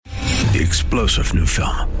The explosive new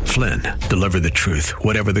film, Flynn, deliver the truth,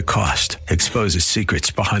 whatever the cost, exposes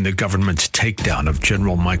secrets behind the government's takedown of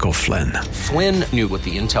General Michael Flynn. Flynn knew what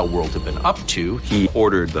the intel world had been up to. He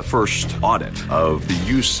ordered the first audit of the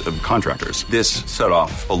use of contractors. This set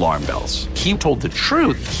off alarm bells. He told the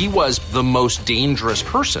truth. He was the most dangerous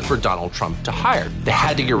person for Donald Trump to hire. They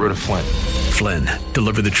had to get rid of Flynn. Flynn,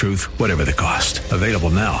 deliver the truth, whatever the cost. Available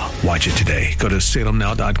now. Watch it today. Go to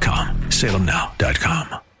salemnow.com.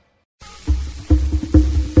 salemnow.com.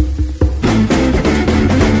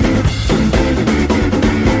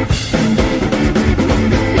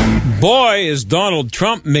 Boy, is Donald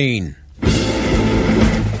Trump mean.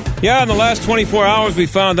 Yeah, in the last 24 hours, we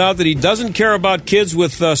found out that he doesn't care about kids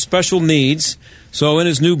with special needs. So in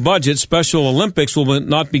his new budget, Special Olympics will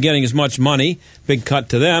not be getting as much money. Big cut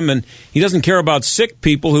to them. And he doesn't care about sick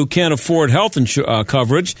people who can't afford health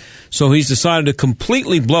coverage. So he's decided to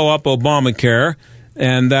completely blow up Obamacare.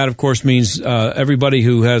 And that, of course, means everybody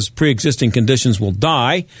who has pre-existing conditions will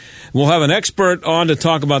die. We'll have an expert on to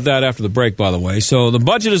talk about that after the break, by the way. So the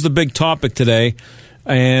budget is the big topic today.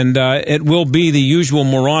 And it will be the usual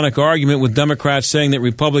moronic argument with Democrats saying that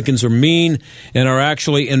Republicans are mean and are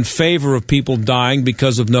actually in favor of people dying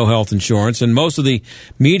because of no health insurance. And most of the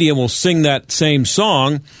media will sing that same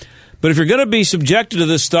song. But if you're going to be subjected to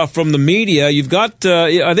this stuff from the media, you've got,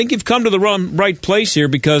 I think you've come to the right place here,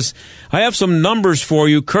 because I have some numbers for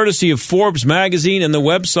you, courtesy of Forbes magazine and the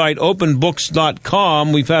website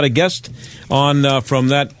openbooks.com. We've had a guest on from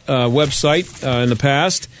that website in the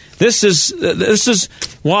past. This is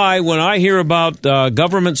why when I hear about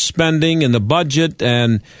government spending and the budget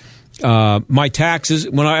and my taxes,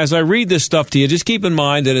 as I read this stuff to you, just keep in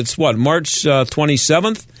mind that it's March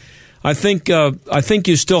 27th. I think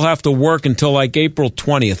you still have to work until like April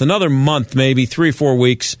 20th. Another month, maybe 3 or 4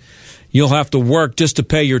 weeks, you'll have to work just to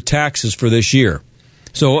pay your taxes for this year.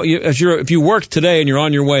 So if you work today and you're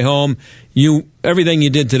on your way home, everything you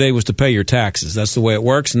did today was to pay your taxes. That's the way it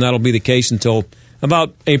works, and that'll be the case until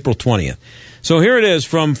about April 20th. So here it is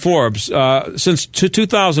from Forbes. Since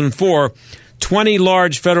 2004, 20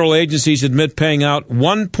 large federal agencies admit paying out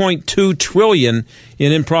 $1.2 trillion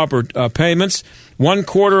in improper payments.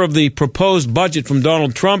 1/4 of the proposed budget from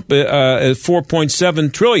Donald Trump is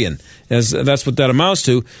 $4.7 trillion. That's what that amounts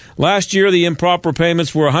to. Last year, the improper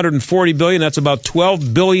payments were $140 billion. That's about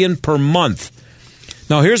 $12 billion per month.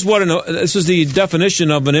 Now, here's this is the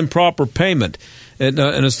definition of an improper payment, and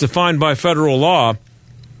it's defined by federal law.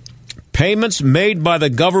 Payments made by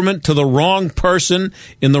the government to the wrong person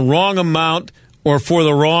in the wrong amount or for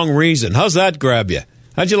the wrong reason. How's that grab you?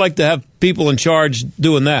 How'd you like to have people in charge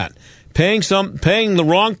doing that? Paying the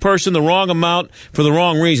wrong person the wrong amount for the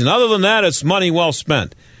wrong reason. Other than that, it's money well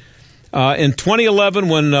spent. In 2011,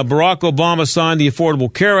 when Barack Obama signed the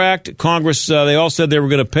Affordable Care Act, Congress, they all said they were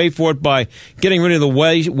going to pay for it by getting rid of the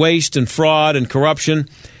waste and fraud and corruption.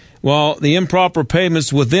 Well, the improper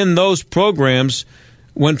payments within those programs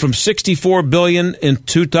went from $64 billion in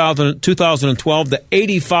 2012 to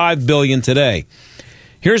 $85 billion today.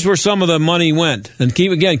 Here's where some of the money went. And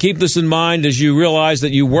keep this in mind as you realize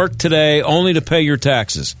that you work today only to pay your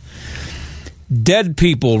taxes. Dead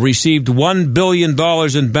people received $1 billion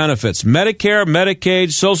in benefits. Medicare,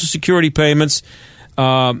 Medicaid, Social Security payments.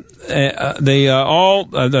 Let's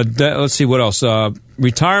see what else.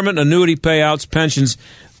 Retirement, annuity payouts, pensions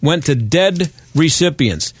went to dead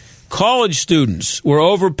recipients. College students were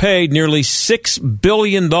overpaid nearly $6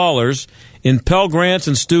 billion in Pell Grants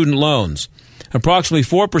and student loans. Approximately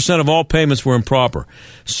 4% of all payments were improper.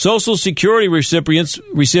 Social Security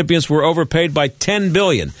recipients were overpaid by $10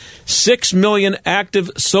 billion. 6 million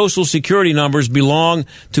active Social Security numbers belong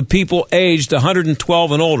to people aged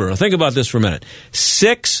 112 and older. Now think about this for a minute.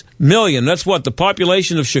 6 million. That's what, the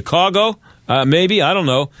population of Chicago? Maybe, I don't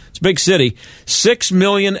know. It's a big city. 6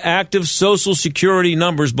 million active Social Security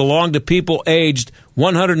numbers belong to people aged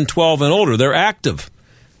 112 and older. They're active.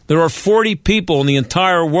 There are 40 people in the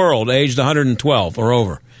entire world aged 112 or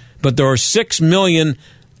over. But there are 6 million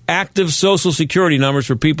active Social Security numbers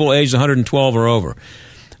for people aged 112 or over.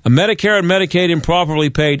 Medicare and Medicaid improperly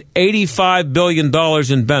paid $85 billion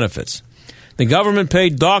in benefits. The government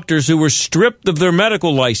paid doctors who were stripped of their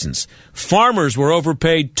medical license. Farmers were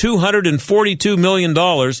overpaid $242 million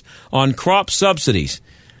on crop subsidies.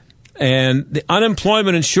 And the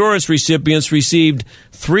unemployment insurance recipients received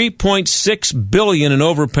 $3.6 billion in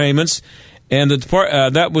overpayments, and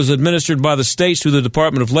that was administered by the states through the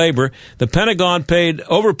Department of Labor. The Pentagon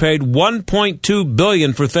overpaid $1.2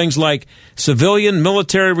 billion for things like civilian,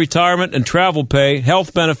 military retirement and travel pay,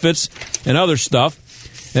 health benefits, and other stuff.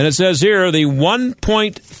 And it says here the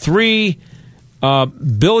 $1.3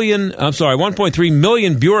 1.3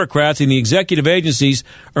 million bureaucrats in the executive agencies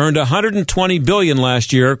earned $120 billion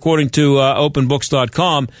last year, according to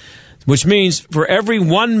openbooks.com, which means for every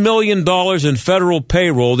 $1 million in federal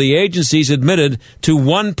payroll, the agencies admitted to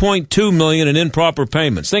 $1.2 million in improper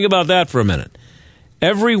payments. Think about that for a minute.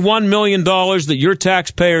 Every $1 million that your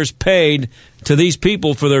taxpayers paid to these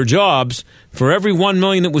people for their jobs, for every $1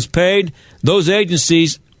 million that was paid, those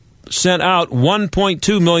agencies sent out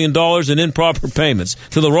 $1.2 million in improper payments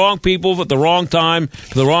to the wrong people at the wrong time,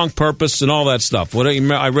 for the wrong purpose, and all that stuff.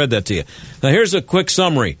 I read that to you. Now, here's a quick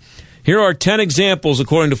summary. Here are 10 examples,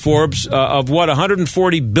 according to Forbes, of what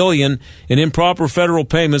 $140 billion in improper federal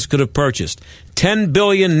payments could have purchased. 10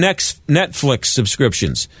 billion Netflix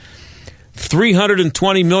subscriptions.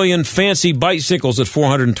 320 million fancy bicycles at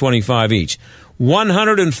 $425 each.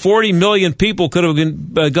 140 million people could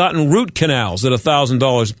have gotten root canals at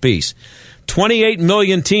 $1,000 apiece. 28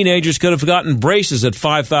 million teenagers could have gotten braces at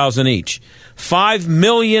 $5,000 each. 5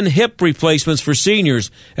 million hip replacements for seniors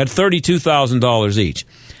at $32,000 each.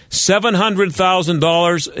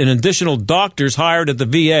 $700,000 in additional doctors hired at the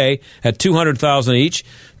VA at $200,000 each.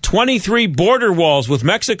 23 border walls with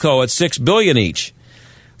Mexico at $6 billion each.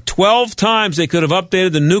 12 times they could have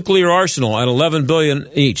updated the nuclear arsenal at $11 billion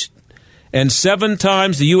each. And 7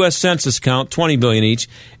 times the U.S. Census count, $20 billion each,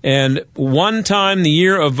 and one times a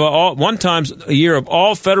year of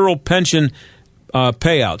all federal pension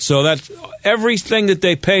payouts. So that's everything that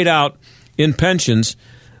they paid out in pensions.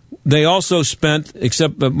 They also spent,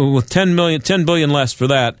 except with $10 billion less for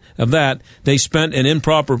that they spent in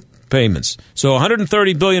improper payments. So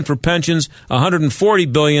 $130 billion for pensions,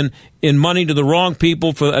 $140 billion in money to the wrong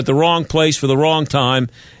people at the wrong place for the wrong time,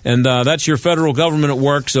 and that's your federal government at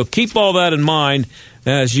work. So keep all that in mind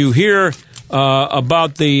as you hear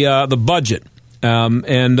about the budget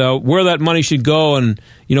and where that money should go, and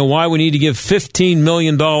why we need to give $15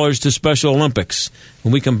 million to Special Olympics.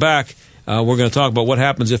 When we come back, we're going to talk about what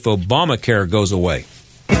happens if Obamacare goes away.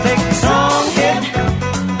 Take a strong hit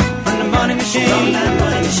from the money machine. From that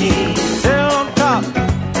money machine. Sit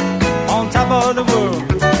on top of the world.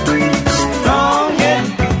 Strong hit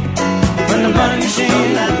from the money machine.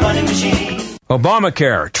 From that money machine.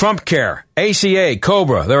 Obamacare, Trumpcare, ACA,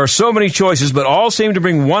 COBRA. There are so many choices, but all seem to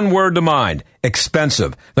bring one word to mind: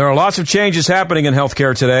 expensive. There are lots of changes happening in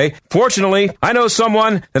healthcare today. Fortunately, I know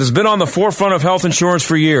someone that has been on the forefront of health insurance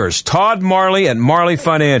for years. Todd Marley at Marley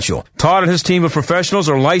Financial. Todd and his team of professionals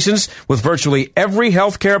are licensed with virtually every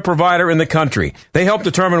healthcare provider in the country. They help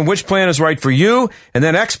determine which plan is right for you and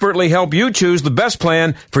then expertly help you choose the best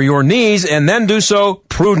plan for your needs, and then do so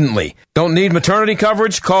prudently. Don't need maternity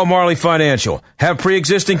coverage? Call Marley Financial. Have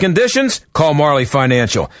pre-existing conditions? Call Marley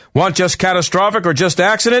Financial. Want just catastrophic or just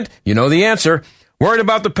accident? You know the answer. Worried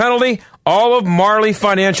about the penalty? All of Marley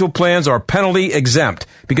Financial plans are penalty exempt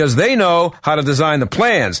because they know how to design the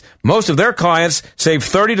plans. Most of their clients save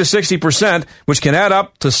 30 to 60%, which can add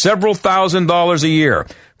up to several $1,000s a year.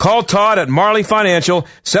 Call Todd at Marley Financial,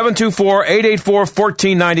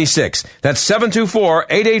 724-884-1496. That's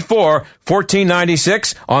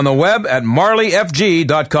 724-884-1496 on the web at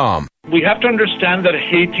marleyfg.com. We have to understand that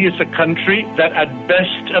Haiti is a country that at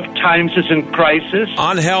best of times is in crisis.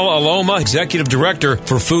 Angel Aloma, Executive Director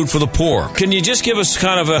for Food for the Poor. Can you just give us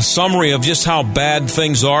kind of a summary of just how bad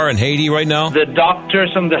things are in Haiti right now? The doctors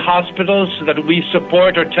and the hospitals that we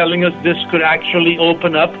support are telling us this could actually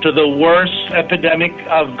open up to the worst epidemic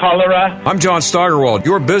of cholera. I'm John Steigerwald.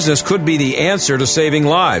 Your business could be the answer to saving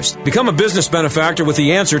lives. Become a business benefactor with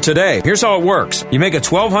The Answer today. Here's how it works. You make a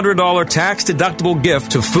 $1,200 tax-deductible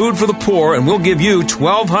gift to Food for the Poor, and we'll give you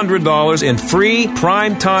 $1,200 in free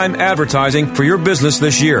prime-time advertising for your business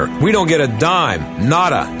this year. We don't get a dime,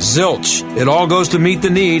 nada, zilch. It all goes to meet the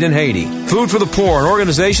need in Haiti. Food for the Poor, an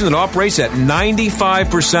organization that operates at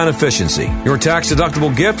 95% efficiency. Your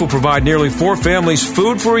tax-deductible gift will provide nearly 4 families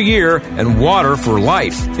food for a year and water for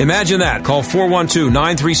life. Imagine that. Call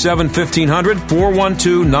 412-937-1500,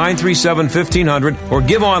 412-937-1500, or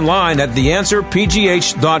give online at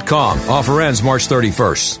theanswerpgh.com. Offer ends March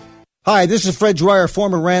 31st. Hi, this is Fred Dwyer,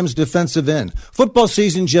 former Rams defensive end. Football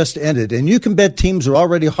season just ended, and you can bet teams are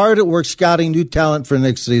already hard at work scouting new talent for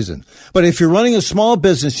next season. But if you're running a small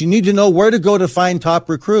business, you need to know where to go to find top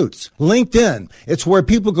recruits. LinkedIn. It's where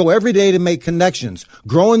people go every day to make connections,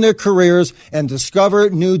 grow in their careers, and discover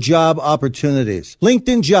new job opportunities.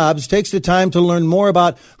 LinkedIn Jobs takes the time to learn more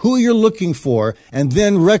about who you're looking for and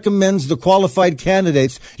then recommends the qualified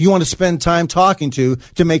candidates you want to spend time talking to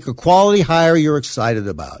make a quality hire you're excited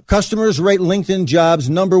about. Customer Customers rate LinkedIn Jobs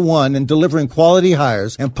 #1 in delivering quality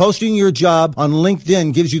hires, and posting your job on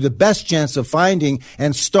LinkedIn gives you the best chance of finding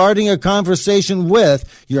and starting a conversation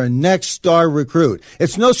with your next star recruit.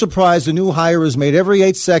 It's no surprise a new hire is made every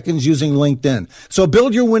 8 seconds using LinkedIn. So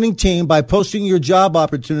build your winning team by posting your job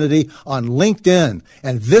opportunity on LinkedIn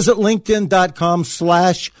and visit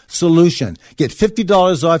linkedin.com/solution. Get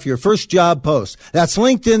 $50 off your first job post. That's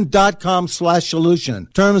linkedin.com/solution.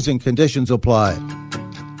 Terms and conditions apply.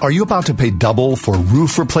 Are you about to pay double for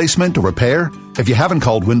roof replacement or repair? If you haven't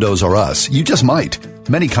called Windows R Us, you just might.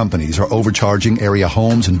 Many companies are overcharging area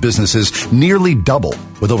homes and businesses nearly double.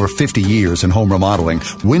 With over 50 years in home remodeling,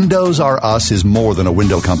 Windows R Us is more than a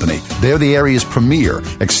window company. They're the area's premier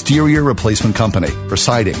exterior replacement company for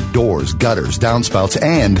siding, doors, gutters, downspouts,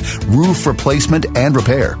 and roof replacement and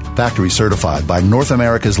repair. Factory certified by North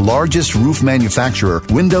America's largest roof manufacturer,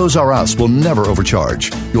 Windows R Us will never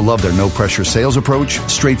overcharge. You'll love their no-pressure sales approach,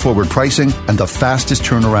 straightforward pricing, and the fastest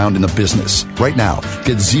turnaround in the business. Right now,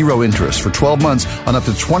 get zero interest for 12 months on up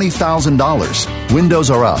to $20,000.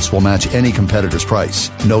 Windows R Us will match any competitor's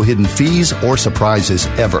price. No hidden fees or surprises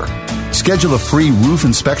ever. Schedule a free roof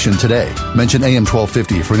inspection today. Mention AM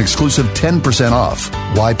 1250 for an exclusive 10% off.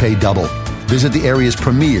 Why pay double? Visit the area's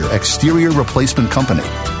premier exterior replacement company.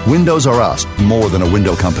 Windows R Us, more than a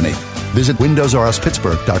window company. Visit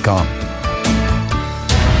WindowsRUsPittsburgh.com.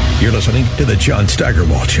 You're listening to the John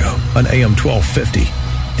Steigerwald Show on AM 1250.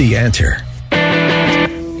 The Answer.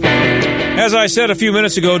 As I said a few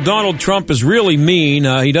minutes ago, Donald Trump is really mean.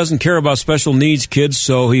 He doesn't care about special needs kids,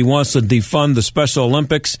 so he wants to defund the Special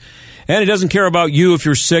Olympics. And he doesn't care about you if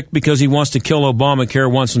you're sick because he wants to kill Obamacare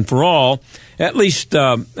once and for all. At least,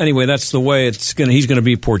 anyway, that's the way he's going to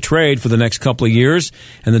be portrayed for the next couple of years.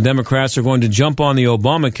 And the Democrats are going to jump on the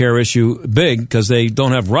Obamacare issue big because they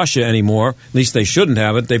don't have Russia anymore. At least they shouldn't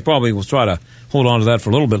have it. They probably will try to hold on to that for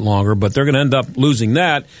a little bit longer, but they're going to end up losing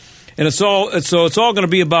that. And it's all going to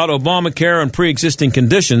be about Obamacare and pre-existing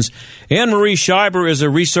conditions. Anne-Marie Scheiber is a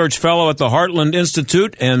research fellow at the Heartland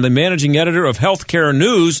Institute and the managing editor of Healthcare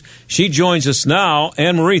News. She joins us now.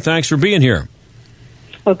 Anne-Marie, thanks for being here.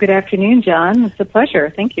 Well, good afternoon, John. It's a pleasure.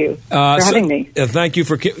 Thank you for having me. Thank you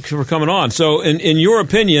for coming on. So, in your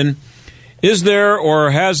opinion, is there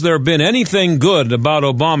or has there been anything good about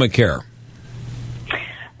Obamacare?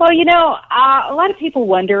 Well, a lot of people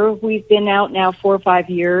wonder. We've been out now 4 or 5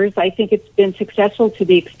 years. I think it's been successful to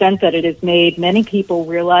the extent that it has made many people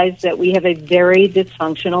realize that we have a very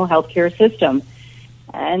dysfunctional healthcare system.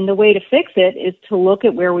 And the way to fix it is to look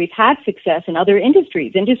at where we've had success in other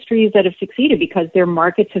industries that have succeeded because their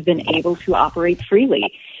markets have been able to operate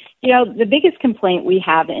freely. The biggest complaint we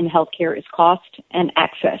have in healthcare is cost and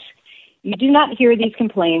access. You do not hear these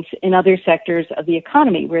complaints in other sectors of the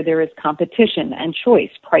economy where there is competition and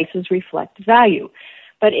choice. Prices reflect value.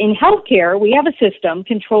 But in healthcare, we have a system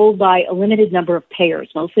controlled by a limited number of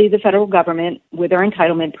payers, mostly the federal government with our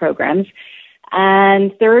entitlement programs,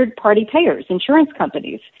 and third-party payers, insurance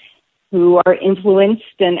companies, who are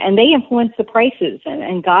influenced, and they influence the prices.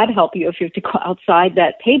 And God help you if you have to go outside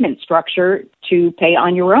that payment structure to pay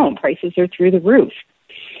on your own. Prices are through the roof.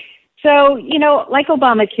 So, like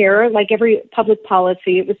Obamacare, like every public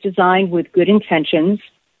policy, it was designed with good intentions.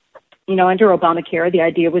 Under Obamacare, the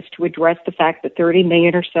idea was to address the fact that 30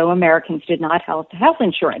 million or so Americans did not have health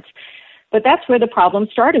insurance. But that's where the problem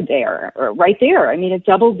started right there. I mean, it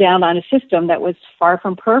doubled down on a system that was far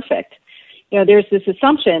from perfect. There's this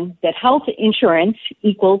assumption that health insurance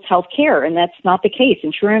equals health care, and that's not the case.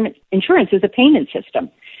 Insurance is a payment system.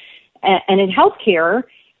 And in health care,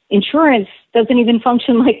 insurance doesn't even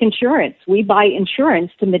function like insurance. We buy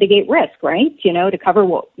insurance to mitigate risk, right? To cover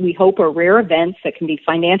what we hope are rare events that can be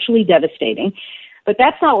financially devastating. But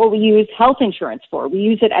that's not what we use health insurance for. We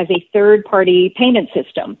use it as a third-party payment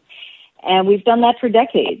system. And we've done that for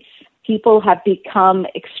decades. People have become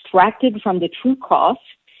extracted from the true cost.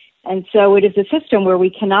 And so it is a system where we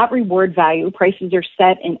cannot reward value. Prices are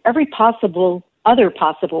set in every other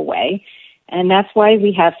possible way. And that's why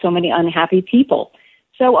we have so many unhappy people.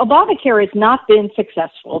 So Obamacare has not been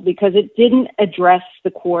successful because it didn't address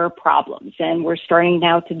the core problems, and we're starting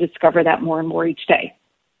now to discover that more and more each day.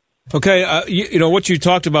 Okay, what you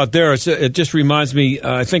talked about there, it just reminds me,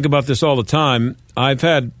 I think about this all the time. I've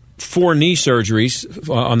had 4 knee surgeries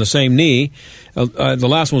on the same knee. The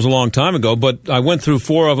last one was a long time ago, but I went through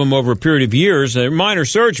 4 of them over a period of years. They're minor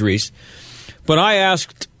surgeries, but I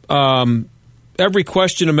asked every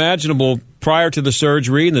question imaginable prior to the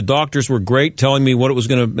surgery, and the doctors were great, telling me what it was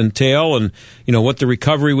going to entail and, what the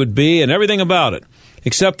recovery would be and everything about it,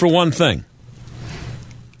 except for one thing.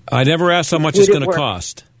 I never asked how much it's going to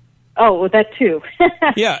cost. Oh, well, that too.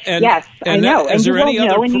 Yeah, and, yes, I know. Is there any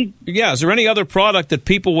other? Is there any other product that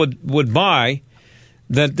people would buy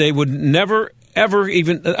that they would never ever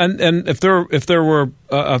even? And if there were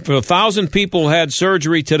 1,000 people had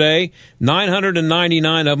surgery today,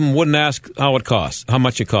 999 of them wouldn't ask how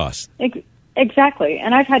much it costs. Exactly.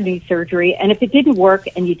 And I've had knee surgery, and if it didn't work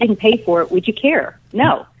and you didn't pay for it, would you care?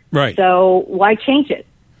 No. Right. So why change it?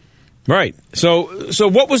 Right. So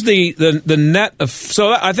what was the net of?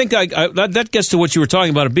 So I think that gets to what you were talking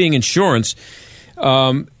about, it being insurance.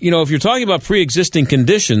 If you're talking about pre-existing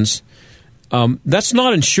conditions, that's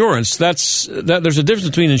not insurance. There's a difference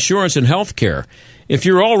between insurance and health care. If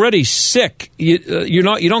you're already sick, you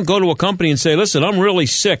don't go to a company and say, "Listen, I'm really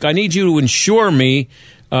sick. I need you to insure me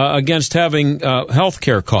against having health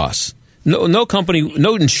care costs." No company,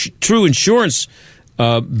 true insurance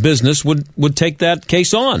business would take that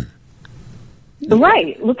case on.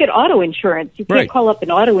 Right. Look at auto insurance. You can't call up an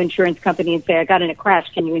auto insurance company and say, "I got in a crash.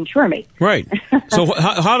 Can you insure me?" Right. So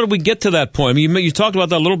how did we get to that point? I mean, you talked about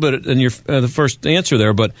that a little bit in your the first answer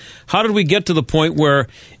there, but how did we get to the point where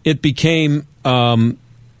it became?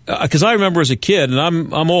 Because I remember as a kid, and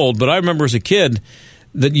I'm old, but I remember as a kid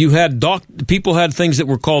that you had people had things that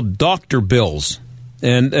were called doctor bills.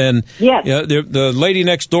 And yes. The lady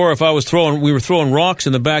next door, if we were throwing rocks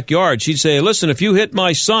in the backyard, she'd say, "Listen, if you hit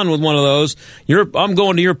my son with one of those, I'm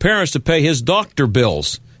going to your parents to pay his doctor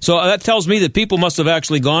bills." So that tells me that people must have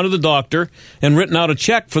actually gone to the doctor and written out a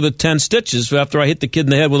check for the 10 stitches after I hit the kid in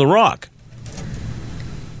the head with a rock.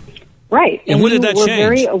 Right. And when did that change? We're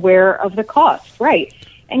very aware of the cost. Right.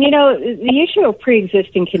 And, the issue of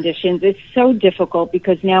pre-existing conditions is so difficult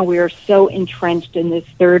because now we are so entrenched in this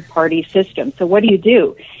third-party system. So what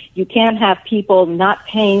do? You can't have people not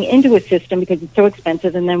paying into a system because it's so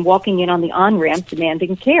expensive and then walking in on the on-ramp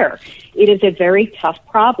demanding care. It is a very tough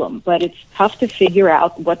problem, but it's tough to figure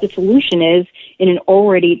out what the solution is in an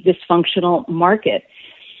already dysfunctional market.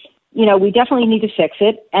 We definitely need to fix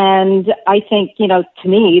it. And I think, to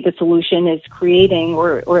me, the solution is creating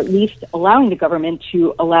or at least allowing the government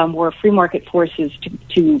to allow more free market forces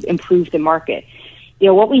to improve the market.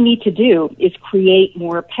 What we need to do is create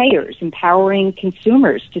more payers, empowering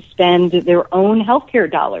consumers to spend their own healthcare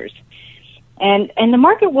dollars. And the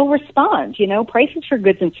market will respond. Prices for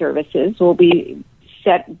goods and services will be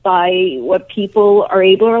set by what people are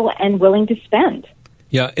able and willing to spend.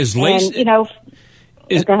 Yeah,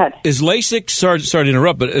 go ahead. Is LASIK, sorry to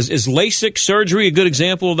interrupt, but is LASIK surgery a good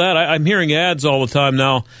example of that? I'm hearing ads all the time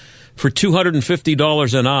now for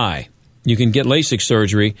 $250 an eye. You can get LASIK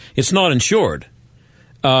surgery. It's not insured.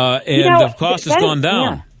 The cost has gone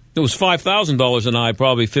down. Yeah. It was $5,000 an eye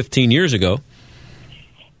probably 15 years ago.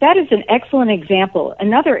 That is an excellent example.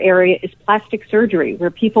 Another area is plastic surgery, where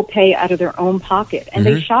people pay out of their own pocket, and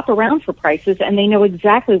they shop around for prices, and they know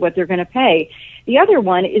exactly what they're going to pay. The other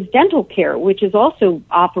one is dental care, which is also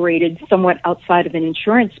operated somewhat outside of an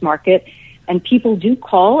insurance market, and people do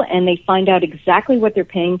call, and they find out exactly what they're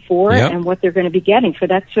paying for and what they're going to be getting for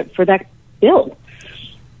that bill.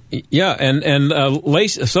 Yeah, and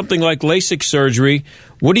something like LASIK surgery,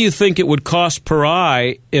 what do you think it would cost per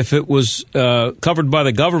eye if it was covered by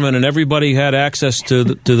the government and everybody had access to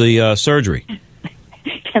the surgery?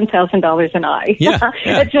 $10,000 an eye. Yeah.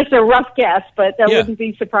 It's just a rough guess, but that wouldn't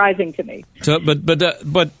be surprising to me. So,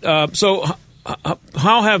 so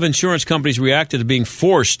how have insurance companies reacted to being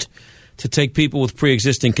forced to take people with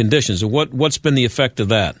pre-existing conditions? What's been the effect of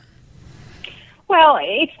that? Well,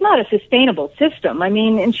 it's not a sustainable system. I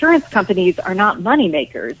mean, insurance companies are not money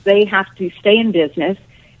makers. They have to stay in business,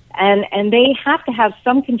 and they have to have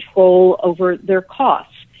some control over their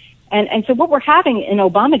costs. And so what we're having in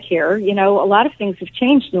Obamacare, a lot of things have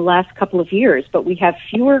changed in the last couple of years, but we have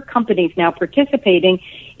fewer companies now participating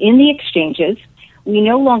in the exchanges. We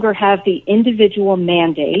no longer have the individual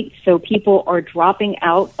mandate, so people are dropping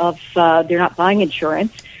out of, they're not buying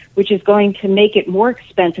insurance, which is going to make it more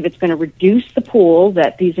expensive. It's going to reduce the pool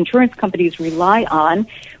that these insurance companies rely on,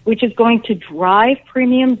 which is going to drive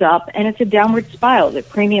premiums up, and it's a downward spiral. The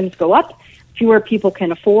premiums go up, fewer people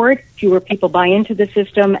can afford, fewer people buy into the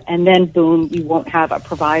system, and then, boom, you won't have a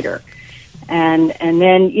provider. And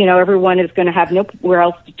then, everyone is going to have nowhere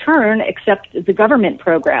else to turn except the government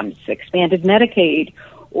programs, expanded Medicaid,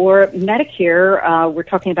 or Medicare. We're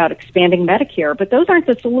talking about expanding Medicare, but those aren't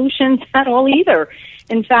the solutions at all either.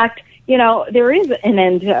 In fact, there is an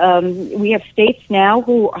end. We have states now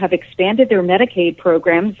who have expanded their Medicaid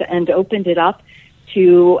programs and opened it up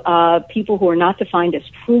to people who are not defined as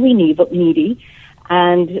truly needy.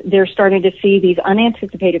 And they're starting to see these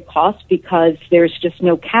unanticipated costs because there's just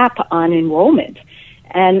no cap on enrollment.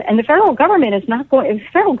 And the federal government is not going. The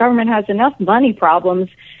federal government has enough money problems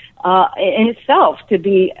in itself to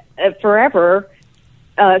be forever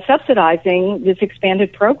subsidizing this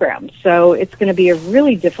expanded program. So it's going to be a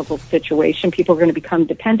really difficult situation. People are going to become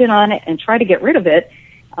dependent on it and try to get rid of it.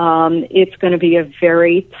 It's going to be a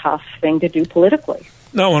very tough thing to do politically.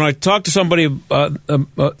 No, when I talked to somebody, told them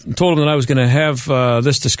that I was going to have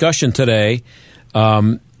this discussion today,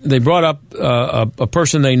 they brought up a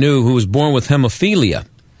person they knew who was born with hemophilia.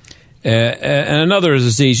 And another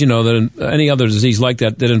disease, that any other disease like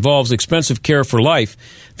that involves expensive care for life,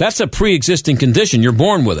 that's a pre-existing condition. You're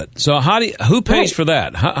born with it. So who pays for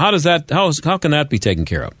that? How can that be taken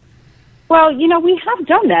care of? Well, we have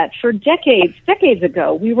done that for decades. Decades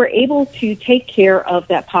ago, we were able to take care of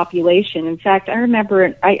that population. In fact, I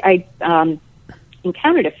remember I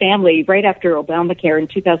encountered a family right after Obamacare in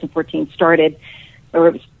 2014 started, or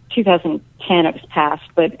it was 2010 it was passed,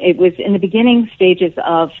 but it was in the beginning stages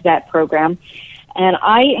of that program. And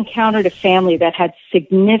I encountered a family that had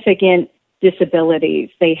significant disabilities.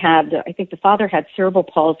 They had, I think the father had cerebral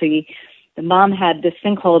palsy. The mom had this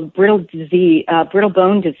thing called brittle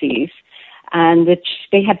bone disease. And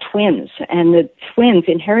they had twins, and the twins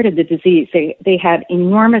inherited the disease. They had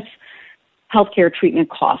enormous healthcare treatment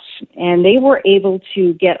costs, and they were able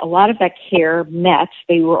to get a lot of that care met.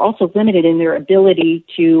 They were also limited in their ability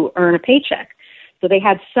to earn a paycheck. So they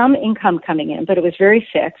had some income coming in, but it was very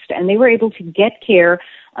fixed, and they were able to get care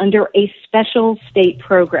under a special state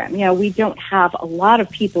program. We don't have a lot of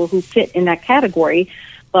people who fit in that category,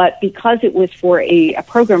 but because it was for a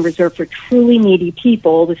program reserved for truly needy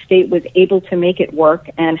people, the state was able to make it work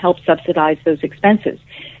and help subsidize those expenses.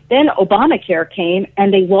 Then Obamacare came,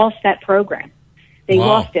 and they lost that program. They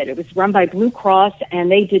lost it. It was run by Blue Cross, and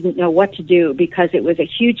they didn't know what to do because it was a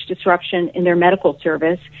huge disruption in their medical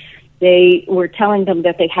service. They were telling them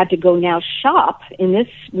that they had to go now shop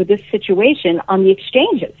with this situation on the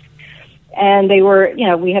exchanges. And they were,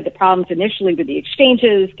 we had the problems initially with the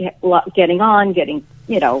exchanges,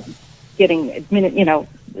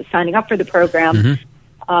 signing up for the program.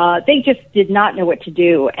 Mm-hmm. They just did not know what to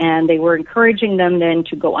do, and they were encouraging them then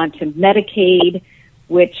to go on to Medicaid,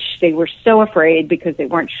 which they were so afraid because they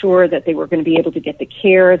weren't sure that they were going to be able to get the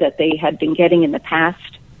care that they had been getting in the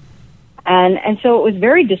past. And so it was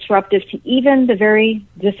very disruptive to even the very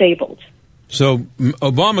disabled. So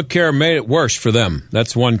Obamacare made it worse for them.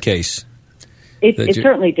 That's one case. It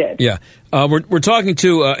certainly did. Yeah. We're talking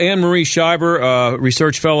to Anne-Marie Scheiber,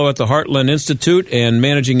 research fellow at the Heartland Institute and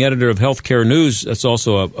managing editor of Healthcare News. That's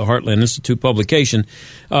also a Heartland Institute publication.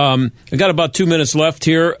 I've got about 2 minutes left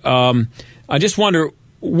here. I just wonder,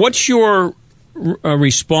 what's your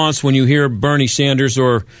response when you hear Bernie Sanders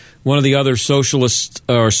or one of the other socialist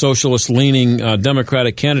or socialist-leaning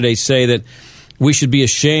Democratic candidates say that we should be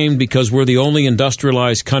ashamed because we're the only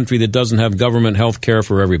industrialized country that doesn't have government health care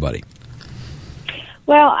for everybody?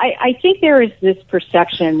 Well, I think there is this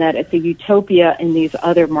perception that it's a utopia in these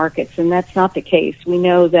other markets, and that's not the case. We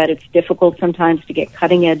know that it's difficult sometimes to get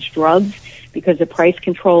cutting-edge drugs because of price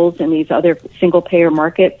controls in these other single-payer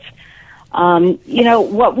markets.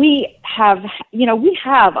 What we have, we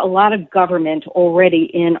have a lot of government already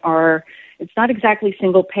in our, it's not exactly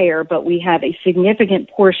single-payer, but we have a significant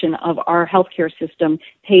portion of our healthcare system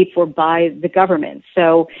paid for by the government.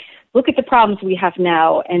 So look at the problems we have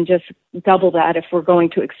now and just double that if we're going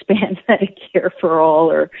to expand Medicare for all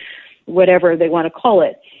or whatever they want to call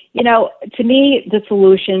it. To me, the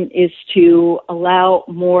solution is to allow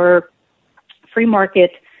more free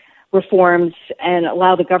market reforms and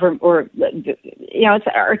allow the government,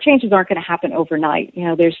 our changes aren't going to happen overnight.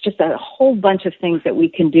 There's just a whole bunch of things that we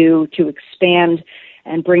can do to expand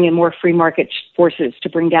and bring in more free market forces to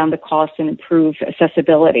bring down the costs and improve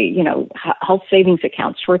accessibility, health savings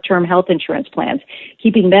accounts, short-term health insurance plans,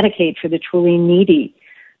 keeping Medicaid for the truly needy,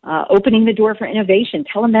 opening the door for innovation,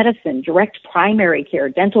 telemedicine, direct primary care,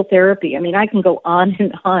 dental therapy. I mean, I can go on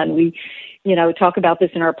and on. We, talk about this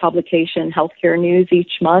in our publication, Healthcare News,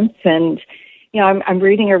 each month. And, I'm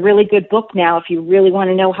reading a really good book now. If you really want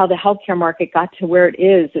to know how the healthcare market got to where it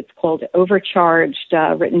is, it's called Overcharged,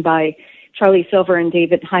 written by Charlie Silver and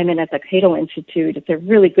David Hyman at the Cato Institute. It's a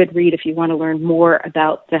really good read if you want to learn more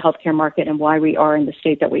about the healthcare market and why we are in the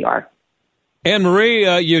state that we are.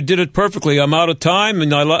 Anne-Marie, you did it perfectly. I'm out of time,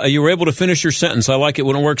 and you were able to finish your sentence. I like it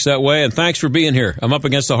when it works that way, and thanks for being here. I'm up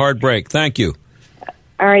against a hard break. Thank you.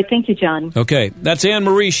 All right. Thank you, John. Okay. That's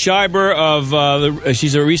Anne-Marie Scheiber.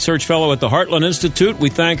 She's a research fellow at the Heartland Institute. We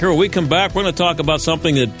thank her. When we come back, we're going to talk about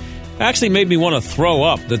something that actually made me want to throw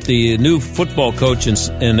up, that the new football coach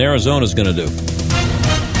in Arizona is going to do.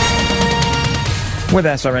 With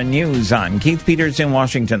SRN News, I'm Keith Peters in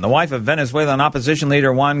Washington. The wife of Venezuelan opposition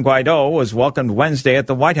leader Juan Guaido was welcomed Wednesday at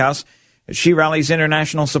the White House. as she rallies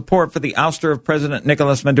international support for the ouster of President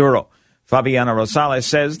Nicolas Maduro. Fabiana Rosales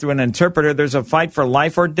says through an interpreter there's a fight for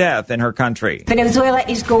life or death in her country. Venezuela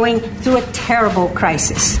is going through a terrible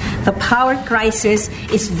crisis. The power crisis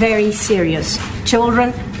is very serious.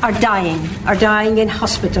 Children are dying in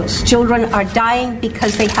hospitals. Children are dying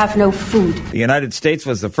because they have no food. The United States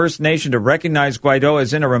was the first nation to recognize Guaido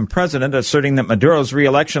as interim president, asserting that Maduro's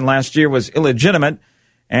re-election last year was illegitimate,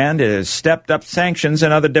 and it has stepped up sanctions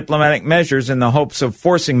and other diplomatic measures in the hopes of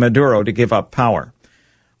forcing Maduro to give up power.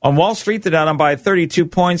 On Wall Street, the Dow down by 32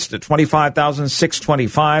 points to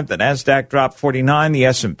 25,625. The Nasdaq dropped 49. The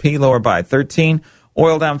S&P lower by 13.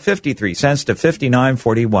 Oil down 53 cents to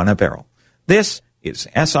 $59.41 a barrel. This is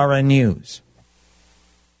SRN News.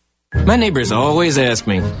 My neighbors always ask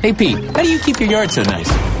me, "Hey Pete, how do you keep your yard so nice?"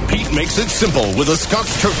 Pete makes it simple with a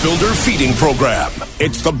Scott's Turf Builder feeding program.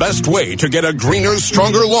 It's the best way to get a greener,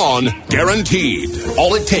 stronger lawn, guaranteed.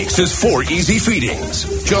 All it takes is 4 easy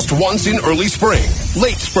feedings. Just once in early spring,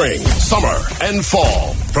 late spring, summer, and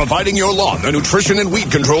fall. Providing your lawn the nutrition and weed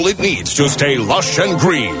control it needs to stay lush and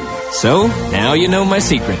green. So, now you know my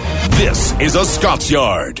secret. This is a Scott's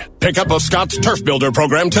Yard. Pick up a Scott's Turf Builder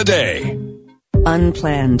program today.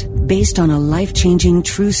 Unplanned, based on a life-changing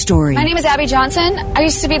true story. My name is Abby Johnson. I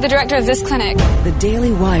used to be the director of this clinic. The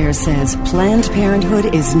Daily Wire says Planned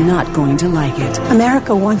Parenthood is not going to like it.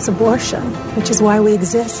 America wants abortion, which is why we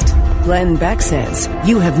exist. Glenn Beck says,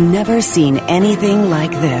 you have never seen anything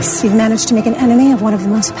like this. You've managed to make an enemy of one of the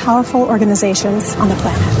most powerful organizations on the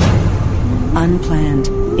planet. Unplanned,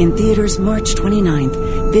 in theaters March 29th.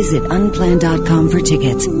 Visit unplanned.com for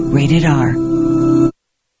tickets. Rated R.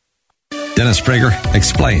 Dennis Prager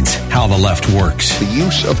explains how the left works. The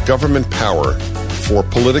use of government power for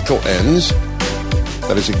political ends,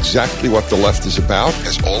 that is exactly what the left is about,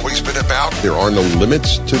 has always been about. There are no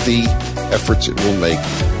limits to the efforts it will make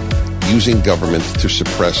using government to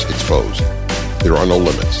suppress its foes. There are no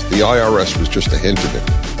limits. The IRS was just a hint of it.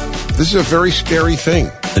 This is a very scary thing.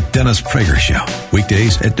 The Dennis Prager Show,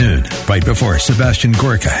 weekdays at noon, right before Sebastian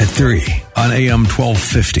Gorka at 3 on AM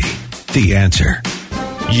 1250. The Answer.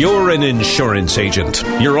 You're an insurance agent.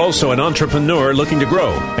 You're also an entrepreneur looking to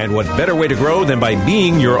grow. And what better way to grow than by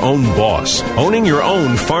being your own boss? Owning your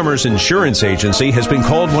own Farmers Insurance Agency has been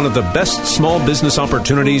called one of the best small business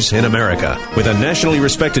opportunities in America. With a nationally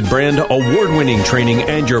respected brand, award-winning training,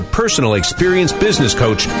 and your personal experienced business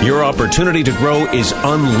coach, your opportunity to grow is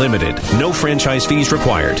unlimited. No franchise fees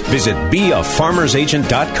required. Visit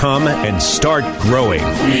beafarmersagent.com and start growing.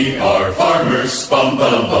 We are farmers. Bum,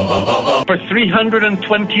 bum, bum, bum, bum, bum. For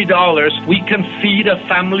 $320, we can feed a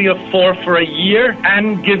family of 4 for a year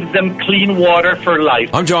and give them clean water for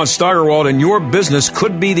life. I'm John Steigerwald, and your business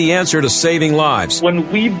could be the answer to saving lives. When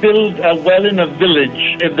we build a well in a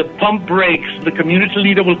village, if the pump breaks, the community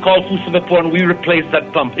leader will call Food for the Poor and we replace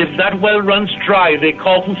that pump. If that well runs dry, they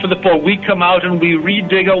call Food for the Poor. We come out and we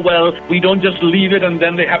redig a well. We don't just leave it and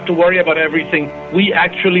then they have to worry about everything. We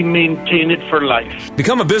actually maintain it for life.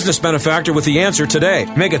 Become a business benefactor with The Answer today.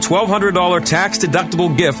 Make a $1,200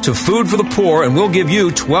 tax-deductible gift to Food for the Poor, and we'll give you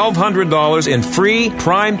 $1,200 in free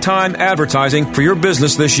primetime advertising for your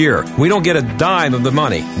business this year. We don't get a dime of the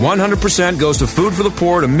money. 100% goes to Food for the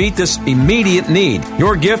Poor to meet this immediate need.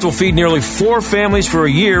 Your gift will feed nearly 4 families for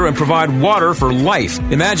a year and provide water for life.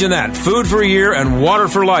 Imagine that. Food for a year and water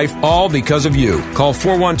for life, all because of you. Call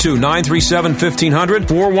 412-937-1500,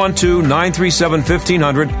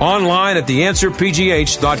 412-937-1500, online at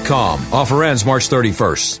theanswerpgh.com. Offer ends March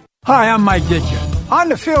 31st. Hi, I'm Mike Ditcher. On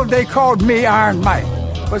the field, they called me Iron Mike.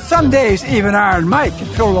 But some days, even Iron Mike can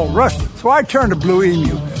feel a little rusty. So I turned to Blue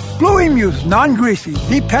Emu. Blue Emu's non-greasy,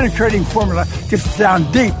 deep-penetrating formula gets down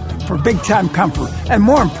deep for big-time comfort. And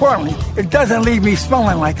more importantly, it doesn't leave me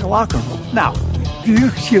smelling like a locker room. Now, if you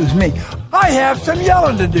excuse me, I have some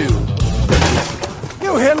yelling to do.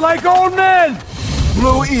 You hit like old men.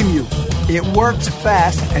 Blue Emu. It works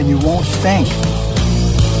fast and you won't stink.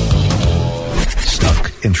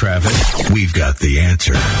 Stuck in traffic? We've got the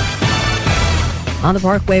answer. On the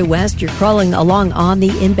Parkway West, you're crawling along on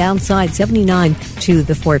the inbound side, 79 to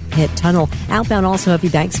the Fort Pitt Tunnel. Outbound also heavy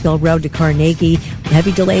Banksville Road to Carnegie.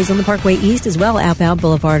 Heavy delays on the Parkway East as well. Outbound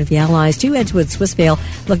Boulevard of the Allies to Edgewood, Swissvale,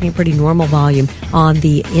 looking at pretty normal volume on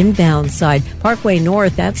the inbound side. Parkway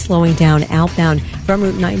North, that's slowing down outbound from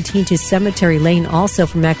Route 19 to Cemetery Lane, also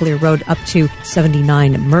from McAleer Road up to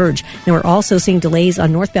 79 Merge. Now we're also seeing delays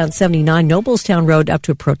on northbound 79 Noblestown Road up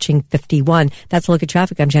to approaching 51. That's a look at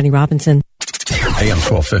traffic. I'm Jenny Robinson. AM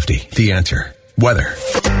 1250, The Answer. Weather.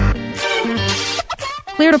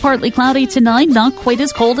 Clear to partly cloudy tonight, not quite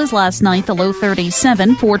as cold as last night, the low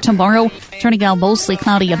 37. For tomorrow, turning out mostly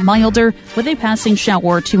cloudy and milder, with a passing shower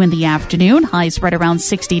or two in the afternoon. Highs right around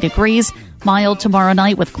 60 degrees. Mild tomorrow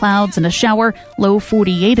night with clouds and a shower, low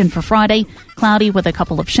 48. And for Friday, cloudy with a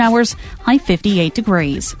couple of showers, high 58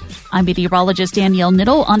 degrees. I'm meteorologist Danielle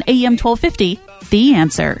Niddle on AM 1250, The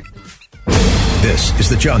Answer. This is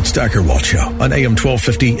the John Steigerwald Show on AM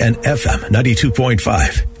 1250 and FM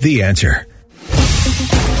 92.5. The Answer.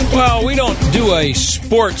 Well, we don't do a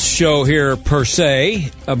sports show here per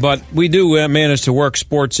se, but we do manage to work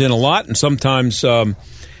sports in a lot, and sometimes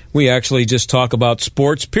we actually just talk about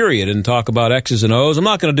sports, period, and talk about X's and O's. I'm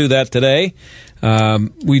not going to do that today.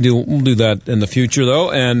 We'll do that in the future,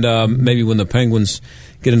 though, and maybe when the Penguins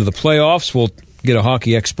get into the playoffs, we'll get a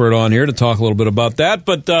hockey expert on here to talk a little bit about that.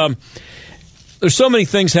 But there's so many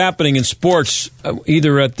things happening in sports,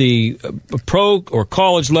 either at the pro or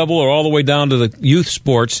college level or all the way down to the youth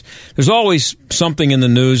sports. There's always something in the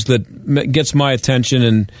news that gets my attention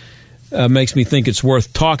and makes me think it's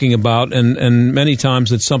worth talking about, and many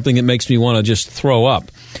times it's something that makes me want to just throw up.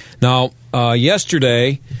 Now,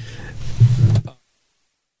 yesterday,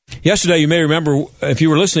 you may remember, if you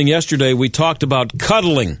were listening yesterday, we talked about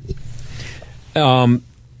cuddling.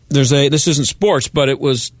 This isn't sports, but it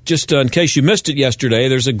was just in case you missed it yesterday.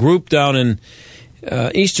 There's a group down in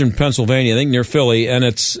eastern Pennsylvania, I think near Philly, and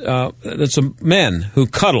it's men who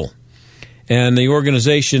cuddle. And the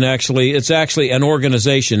organization it's actually an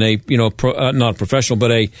organization, not professional,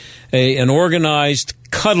 but an organized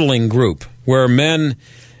cuddling group where men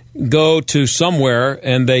go to somewhere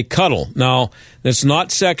and they cuddle. Now, it's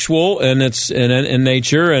not sexual, and it's in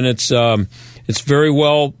nature, and it's very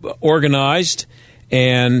well organized.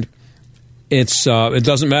 And it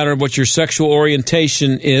doesn't matter what your sexual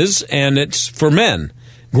orientation is, and it's for men,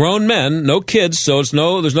 grown men, no kids. So there's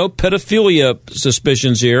no pedophilia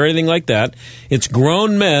suspicions here or anything like that. It's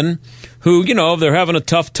grown men who, they're having a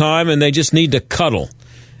tough time and they just need to cuddle.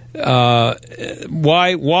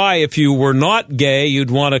 Why? If you were not gay, you'd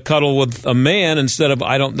want to cuddle with a man instead of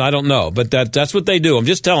I don't know, but that's what they do. I'm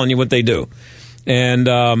just telling you what they do, and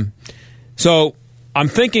so I'm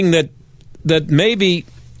thinking that maybe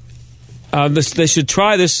they should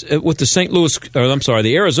try this with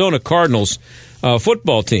the Arizona Cardinals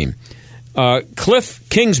football team. Cliff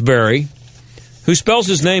Kingsbury, who spells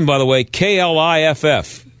his name, by the way,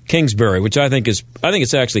 Kliff, Kingsbury, which I think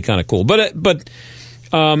it's actually kind of cool. But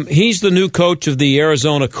he's the new coach of the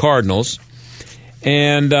Arizona Cardinals,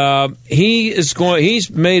 and he's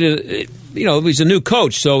a new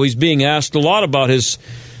coach, so he's being asked a lot about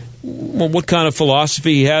what kind of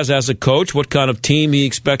philosophy he has as a coach, what kind of team he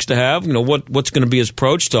expects to have, what's going to be his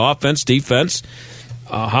approach to offense, defense,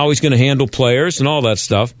 how he's going to handle players, and all that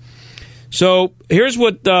stuff. So here's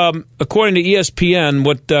what, according to ESPN,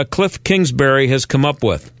 what Cliff Kingsbury has come up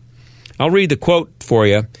with. I'll read the quote for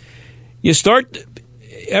you. You start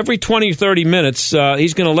every 20 or 30 minutes,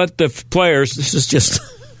 he's going to let the players, this is just...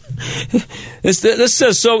 This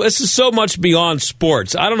is so much beyond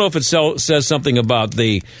sports. I don't know if it says something about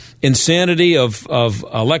the insanity of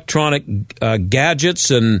electronic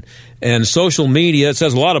gadgets and social media. It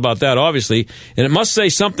says a lot about that, obviously, and it must say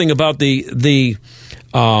something about the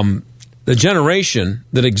generation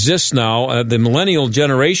that exists now, the millennial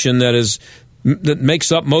generation that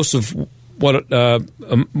makes up most of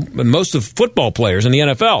football players in the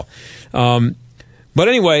NFL. But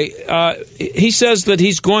anyway, he says that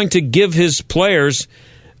he's going to give his players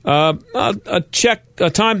a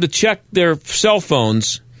time to check their cell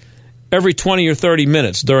phones every 20 or 30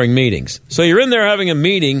 minutes during meetings. So you're in there having a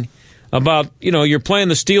meeting about, you're playing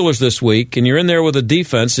the Steelers this week, and you're in there with a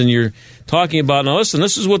defense, and you're talking about, now listen,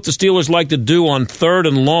 this is what the Steelers like to do on 3rd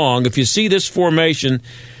and long. If you see this formation,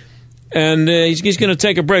 and he's going to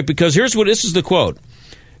take a break, because this is the quote.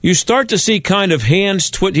 You start to see kind of hands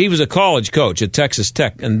twitch. He was a college coach at Texas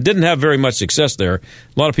Tech and didn't have very much success there.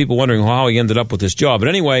 A lot of people wondering how he ended up with this job. But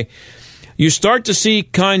anyway, you start to see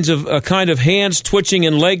kind of hands twitching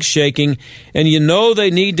and legs shaking, and they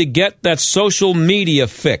need to get that social media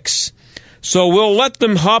fix. So we'll let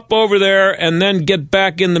them hop over there and then get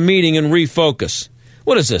back in the meeting and refocus.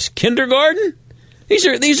 What is this, kindergarten?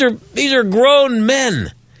 These are grown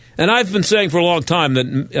men. And I've been saying for a long time that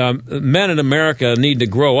men in America need to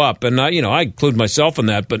grow up, and I include myself in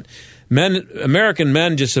that. But American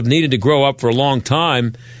men just have needed to grow up for a long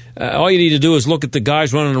time, All you need to do is look at the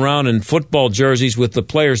guys running around in football jerseys with the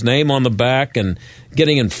player's name on the back and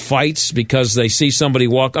getting in fights because they see somebody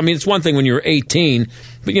walk. I mean, it's one thing when you're 18,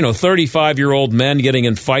 but, 35-year-old men getting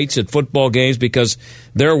in fights at football games because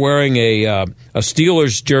they're wearing a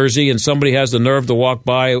Steelers jersey and somebody has the nerve to walk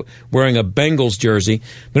by wearing a Bengals jersey.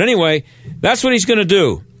 But anyway, that's what he's going to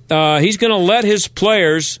do. He's going to let his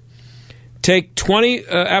players take 20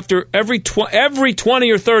 after every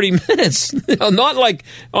 20 or 30 minutes. Not like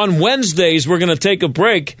on Wednesdays we're going to take a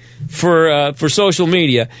break for social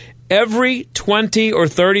media. Every 20 or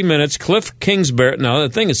 30 minutes, Cliff Kingsbury. Now the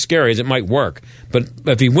thing is scary is it might work, but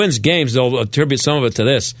if he wins games, they'll attribute some of it to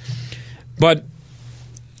this. But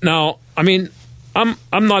now, I mean, I'm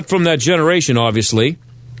not from that generation, obviously.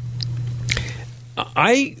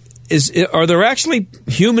 Are there actually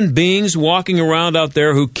human beings walking around out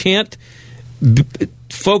there who can't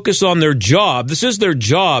focus on their job? This is their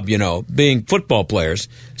job, being football players.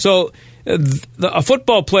 So a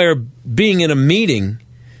football player being in a meeting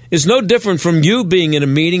is no different from you being in a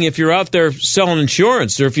meeting if you're out there selling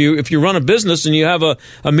insurance, or if you run a business and you have a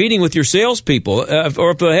meeting with your salespeople,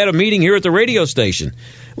 or if they had a meeting here at the radio station.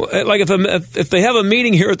 Like if they have a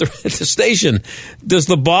meeting here at the station, does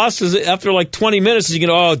the boss, after like 20 minutes, is he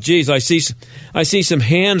going, oh geez, I see some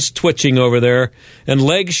hands twitching over there and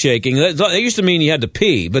legs shaking. That used to mean you had to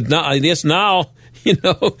pee, but now I guess now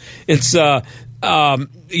it's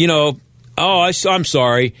oh, I'm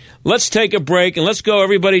sorry. Let's take a break and let's go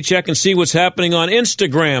everybody check and see what's happening on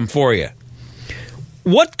Instagram for you.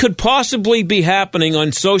 What could possibly be happening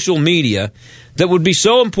on social media that would be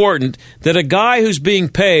so important that a guy who's being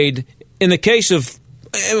paid, in the case of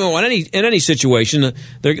in any situation,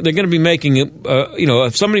 they're going to be making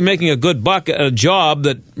if somebody making a good buck at a job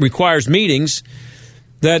that requires meetings,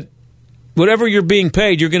 that whatever you're being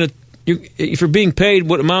paid, if you're being paid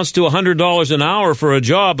what amounts to $100 an hour for a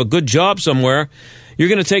job, a good job somewhere, you're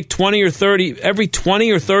going to take 20 or 30 every 20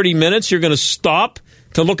 or 30 minutes. You're going to stop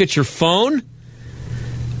to look at your phone.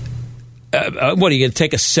 What are you going to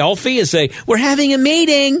take a selfie and say we're having a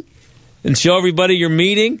meeting and show everybody your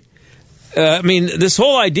meeting? I mean, this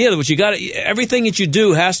whole idea that everything that you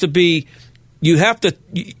do has to be. You have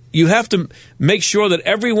to make sure that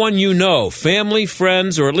everyone family,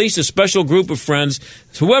 friends, or at least a special group of friends,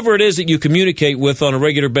 whoever it is that you communicate with on a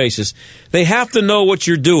regular basis, they have to know what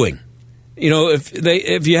you're doing.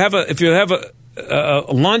 If you have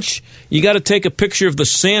a lunch, you got to take a picture of the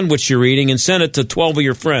sandwich you're eating and send it to 12 of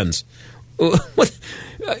your friends.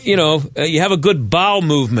 You have a good bowel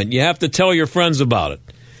movement. You have to tell your friends about it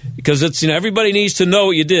because it's everybody needs to know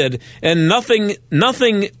what you did, and nothing.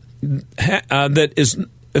 That is,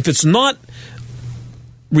 if it's not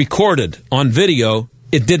recorded on video,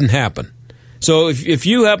 it didn't happen. So if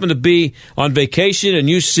you happen to be on vacation and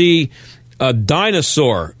you see a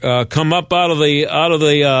dinosaur come up out of the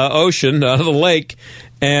ocean, out of the lake,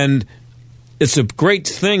 and it's a great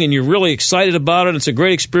thing and you're really excited about it, it's a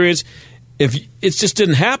great experience. If it just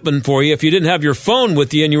didn't happen for you, if you didn't have your phone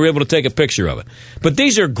with you and you were able to take a picture of it. But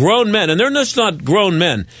these are grown men, and they're just not grown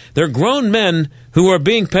men. They're grown men who are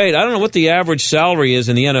being paid. I don't know what the average salary is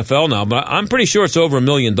in the NFL now, but I'm pretty sure it's over $1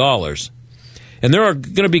 million. And there are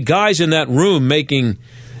going to be guys in that room making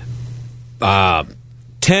 $10,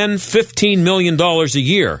 $15 million a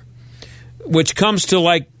year, which comes to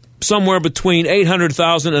like somewhere between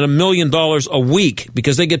 $800,000 and $1 million a week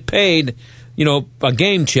because they get paid a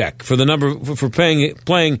game check for the number for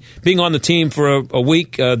being on the team for a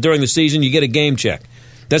week during the season. You get a game check.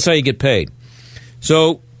 That's how you get paid.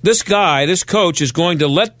 So this coach is going to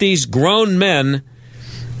let these grown men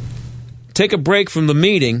take a break from the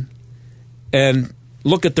meeting and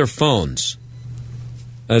look at their phones.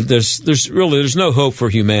 There's no hope for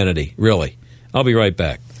humanity, really. I'll be right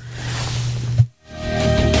back.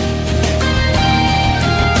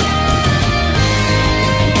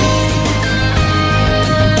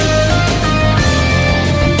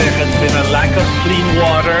 Clean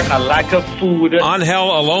water, a lack of food. Angel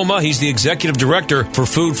Aloma, he's the executive director for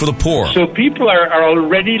Food for the Poor. So people are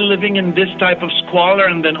already living in this type of squalor,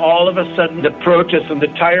 and then all of a sudden the protests and the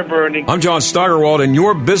tire burning. I'm John Steigerwald, and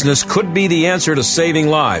your business could be the answer to saving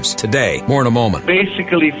lives today. More in a moment.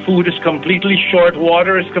 Basically, food is completely short,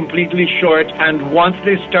 water is completely short, and once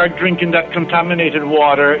they start drinking that contaminated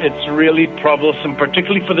water, it's really troublesome,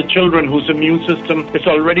 particularly for the children whose immune system is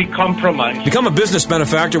already compromised. Become a business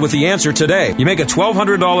benefactor with the answer today. You make a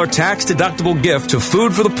 $1,200 $100 tax-deductible gift to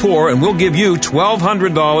Food for the Poor, and we'll give you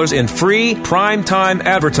 $1,200 in free prime-time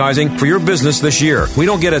advertising for your business this year. We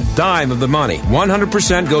don't get a dime of the money.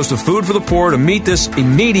 100% goes to Food for the Poor to meet this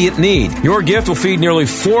immediate need. Your gift will feed nearly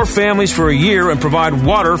 4 families for a year and provide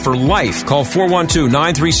water for life. Call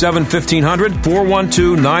 412-937-1500,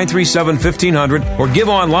 412-937-1500, or give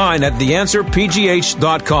online at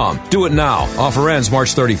theanswerpgh.com. Do it now. Offer ends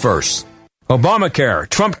March 31st. Obamacare,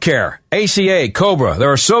 Trump Care, ACA, COBRA.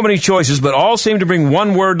 There are so many choices, but all seem to bring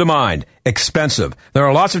one word to mind: expensive. There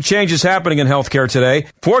are lots of changes happening in healthcare today.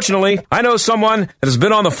 Fortunately, I know someone that has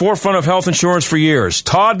been on the forefront of health insurance for years.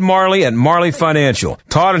 Todd Marley at Marley Financial.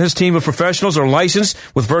 Todd and his team of professionals are licensed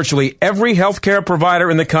with virtually every healthcare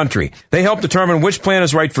provider in the country. They help determine which plan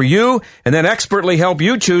is right for you and then expertly help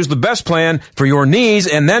you choose the best plan for your needs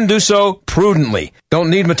and then do so prudently. Don't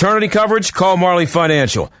need maternity coverage? Call Marley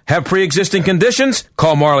Financial. Have pre-existing conditions?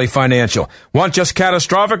 Call Marley Financial. Want just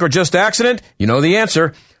catastrophic or just accident? You know the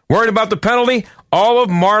answer. Worried about the penalty? All of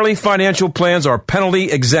Marley Financial plans are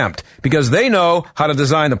penalty exempt because they know how to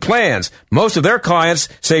design the plans. Most of their clients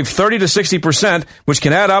save 30 to 60%, which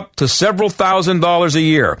can add up to several $1,000s a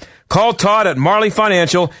year. Call Todd at Marley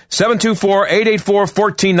Financial,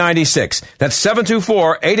 724-884-1496. That's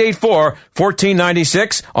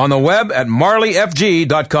 724-884-1496 on the web at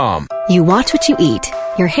marleyfg.com. You watch what you eat.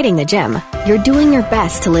 You're hitting the gym. You're doing your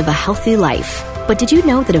best to live a healthy life. But did you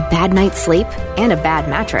know that a bad night's sleep and a bad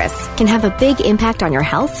mattress can have a big impact on your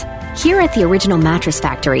health? Here at the Original Mattress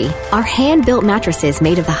Factory, our hand-built mattresses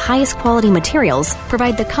made of the highest quality materials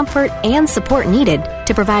provide the comfort and support needed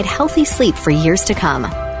to provide healthy sleep for years to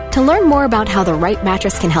come. To learn more about how the right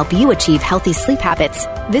mattress can help you achieve healthy sleep habits,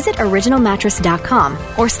 visit originalmattress.com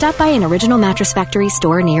or stop by an Original Mattress Factory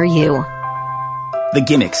store near you. The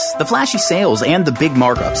gimmicks, the flashy sales, and the big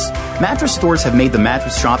markups. Mattress stores have made the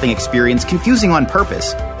mattress shopping experience confusing on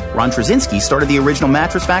purpose. Ron Trzynski started the Original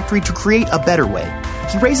Mattress Factory to create a better way.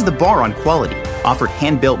 He raised the bar on quality, offered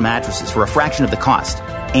hand-built mattresses for a fraction of the cost,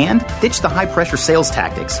 and ditched the high-pressure sales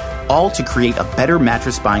tactics, all to create a better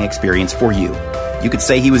mattress buying experience for you. You could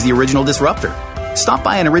say he was the original disruptor. Stop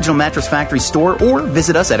by an Original Mattress Factory store or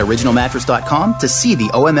visit us at originalmattress.com to see the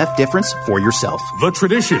OMF difference for yourself. The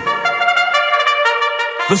tradition.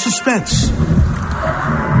 The suspense.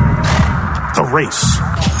 The race.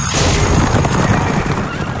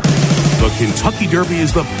 The Kentucky Derby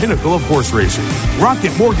is the pinnacle of horse racing.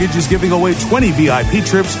 Rocket Mortgage is giving away 20 VIP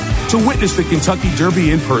trips to witness the Kentucky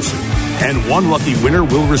Derby in person. And one lucky winner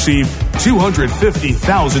will receive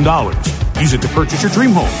 $250,000. Use it to purchase your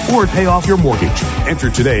dream home or pay off your mortgage. Enter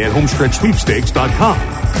today at homestretchsweepstakes.com.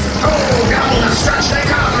 Oh, down the stretch they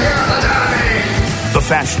come here at the Derby. The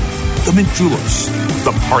fashion, the mint juleps,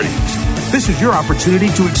 the parties. This is your opportunity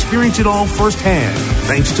to experience it all firsthand,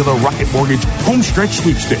 thanks to the Rocket Mortgage Homestretch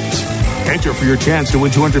Sweepstakes. Enter for your chance to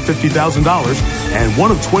win $250,000 and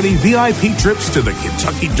one of 20 VIP trips to the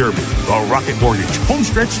Kentucky Derby. The Rocket Mortgage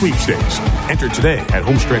Homestretch Sweepstakes. Enter today at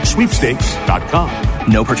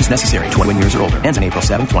homestretchsweepstakes.com. No purchase necessary. 21 years or older. Ends on April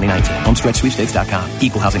 7, 2019. HomestretchSweepstakes.com.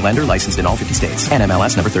 Equal housing lender licensed in all 50 states.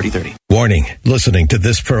 NMLS number 3030. Warning, listening to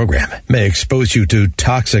this program may expose you to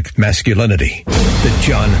toxic masculinity. The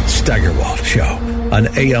John Steigerwald Show on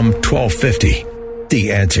AM 1250.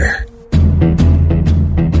 The Answer.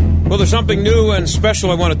 Well, there's something new and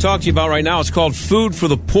special I want to talk to you about right now. It's called Food for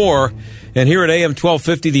the Poor. And here at AM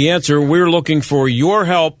 1250, The Answer, we're looking for your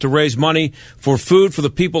help to raise money for food for the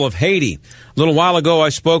people of Haiti. A little while ago, I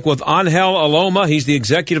spoke with Angel Aloma. He's the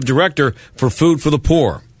executive director for Food for the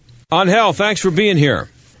Poor. Angel, thanks for being here.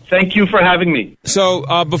 Thank you for having me.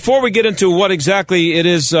 So before we get into what exactly it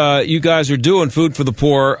is you guys are doing, Food for the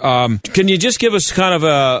Poor, can you just give us kind of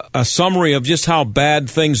a summary of just how bad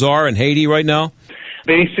things are in Haiti right now?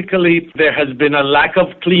 Basically, there has been a lack of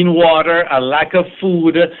clean water, a lack of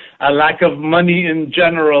food, a lack of money in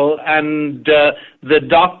general, and the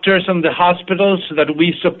doctors and the hospitals that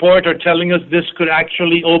we support are telling us this could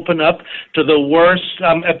actually open up to the worst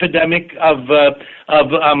epidemic of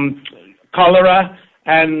cholera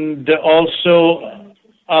and also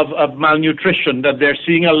of malnutrition, that they're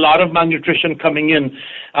seeing a lot of malnutrition coming in.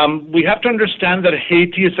 We have to understand that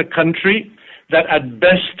Haiti is a country that at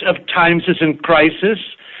best of times is in crisis.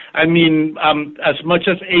 I mean, as much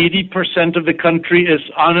as 80% of the country is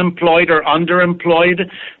unemployed or underemployed.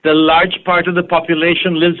 The large part of the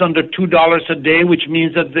population lives under $2 a day, which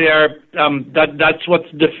means that they are that's what's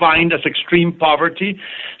defined as extreme poverty.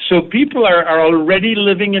 So people are already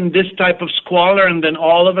living in this type of squalor, and then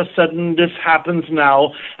all of a sudden this happens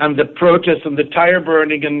now, and the protests and the tire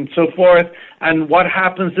burning and so forth. And what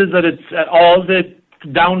happens is that it's all the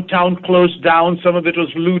downtown closed down, some of it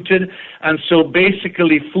was looted, and so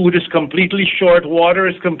basically food is completely short, water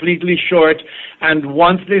is completely short, and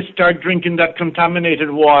once they start drinking that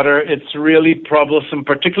contaminated water, it's really troublesome,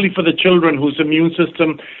 particularly for the children whose immune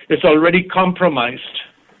system is already compromised.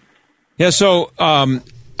 Yeah, so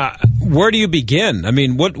where do you begin? I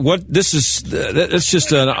mean, it's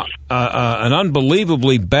just an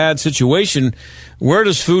unbelievably bad situation. Where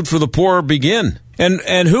does Food for the Poor begin?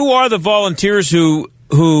 And who are the volunteers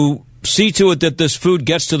who see to it that this food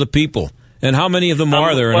gets to the people? And how many of them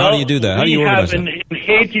are there? And how do you do that? How do you organize in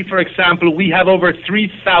Haiti, for example, we have over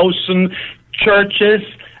 3,000 churches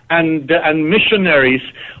and missionaries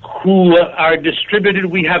who are distributed.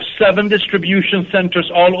 We have 7 distribution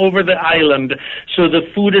centers all over the island. So the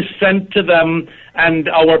food is sent to them, and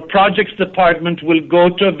our projects department will go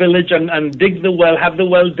to a village and dig the well, have the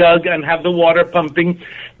well dug, and have the water pumping.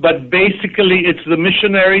 But basically, it's the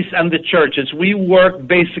missionaries and the churches. We work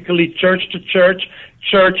basically church to church,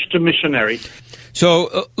 church to missionary.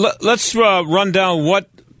 So let's run down what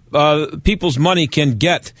people's money can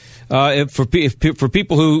get for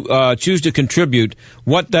people who choose to contribute.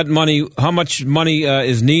 How much money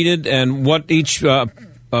is needed, and what each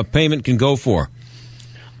payment can go for.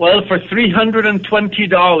 Well, for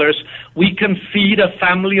 $320, we can feed a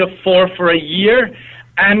family of 4 for a year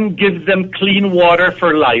and give them clean water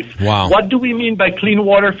for life. Wow. What do we mean by clean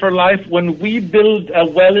water for life? When we build a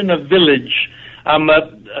well in a village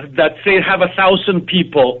that say have 1,000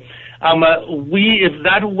 people, if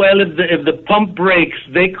the pump breaks,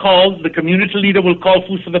 the community leader will call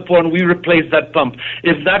Food for the Poor, and we replace that pump.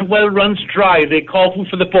 If that well runs dry, they call Food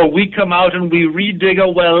for the Poor. We come out and we redig a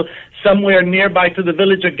well somewhere nearby to the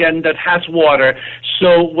village again that has water.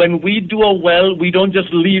 So when we do a well, we don't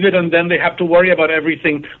just leave it and then they have to worry about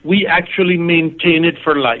everything. We actually maintain it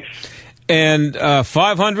for life. And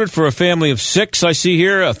 $500 for a family of 6, I see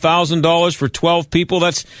here. $1,000 for 12 people.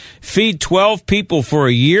 That's feed 12 people for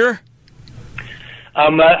a year?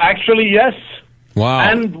 Actually, yes. Wow.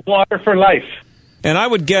 And water for life. And I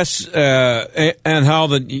would guess, and how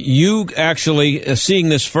that you actually seeing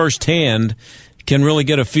this firsthand can really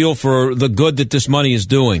get a feel for the good that this money is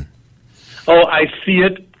doing. Oh, I see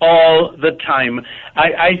it all the time.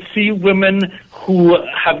 I see women who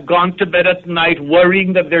have gone to bed at night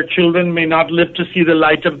worrying that their children may not live to see the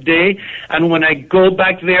light of day. And when I go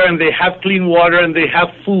back there and they have clean water and they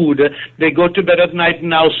have food, they go to bed at night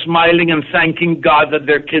now smiling and thanking God that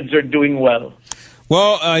their kids are doing well.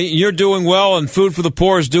 Well, you're doing well, and Food for the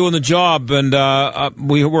Poor is doing the job, and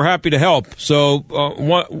we're happy to help. So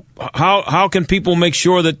how can people make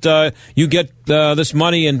sure that you get this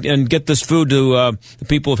money and get this food to the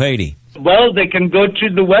people of Haiti? Well, they can go to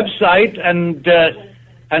the website and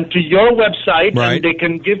to your website, right. And they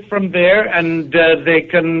can give from there, and they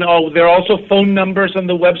can. There are also phone numbers on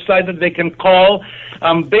the website that they can call.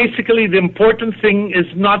 Basically, the important thing is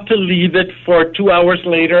not to leave it for 2 hours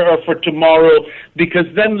later or for tomorrow, because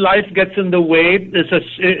then life gets in the way.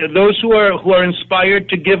 Those who are inspired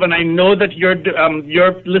to give, and I know that your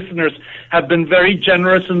listeners have been very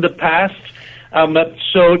generous in the past.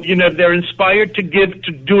 So, they're inspired to give,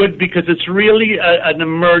 to do it, because it's really an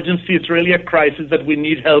emergency. It's really a crisis that we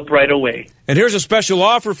need help right away. And here's a special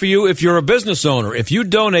offer for you if you're a business owner. If you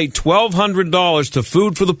donate $1,200 to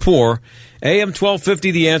Food for the Poor, AM 1250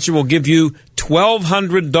 The Answer will give you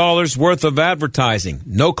 $1,200 worth of advertising,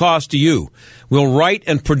 no cost to you. We'll write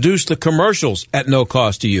and produce the commercials at no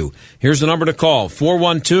cost to you. Here's the number to call,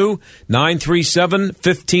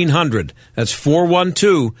 412-937-1500. That's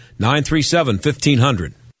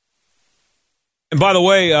 412-937-1500. And by the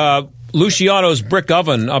way, Luciano's Brick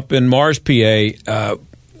Oven up in Mars, PA,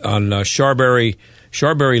 on Sharberry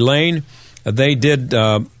Lane, they did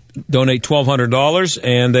donate $1,200,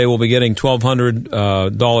 and they will be getting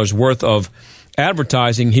 $1,200 worth of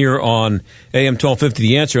advertising here on AM 1250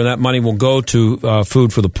 The Answer, and that money will go to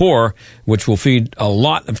Food for the Poor, which will feed a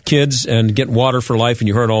lot of kids and get water for life, and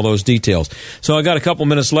you heard all those details. So I got a couple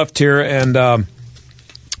minutes left here, and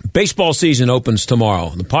baseball season opens tomorrow.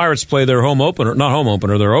 The Pirates play their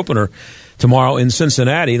their opener tomorrow in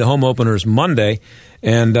Cincinnati. The home opener is Monday,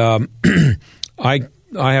 and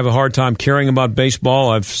I have a hard time caring about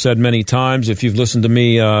baseball. I've said many times, if you've listened to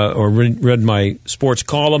me or read my sports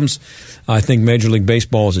columns, I think Major League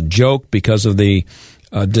Baseball is a joke because of the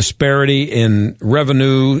disparity in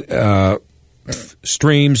revenue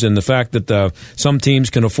streams and the fact that some teams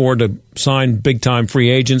can afford to sign big-time free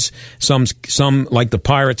agents. Some, like the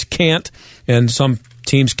Pirates, can't, and some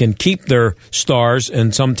teams can keep their stars,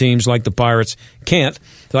 and some teams, like the Pirates, can't.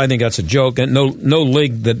 So I think that's a joke. And no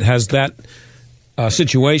league that has that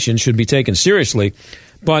situation should be taken seriously.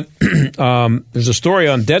 But there's a story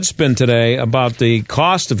on Deadspin today about the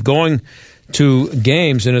cost of going to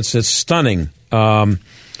games, and it's stunning. And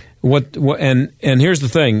here's the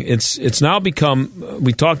thing: it's now become.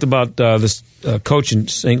 We talked about this coach in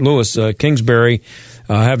St. Louis, Kingsbury,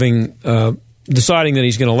 having deciding that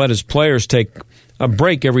he's going to let his players take a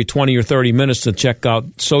break every 20 or 30 minutes to check out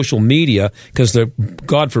social media, because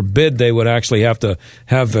God forbid they would actually have to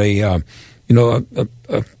have the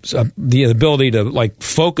ability to like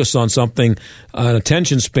focus on something, an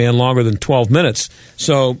attention span longer than 12 minutes.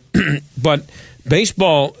 So, but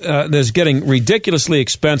baseball is getting ridiculously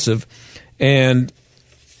expensive, and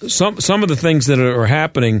some of the things that are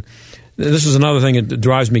happening. This is another thing that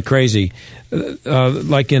drives me crazy.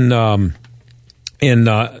 Like in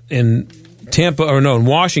Tampa, in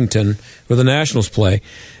Washington, where the Nationals play,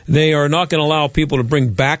 they are not going to allow people to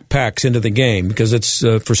bring backpacks into the game because it's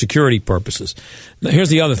for security purposes. Now, here's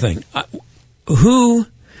the other thing. Who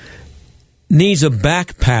needs a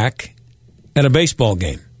backpack at a baseball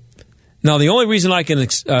game? Now, the only reason I can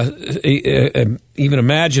even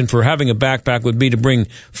imagine for having a backpack would be to bring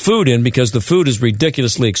food in, because the food is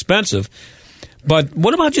ridiculously expensive. But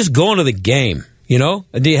what about just going to the game? You know,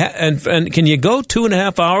 and can you go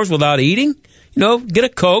 2.5 hours without eating? You know, get a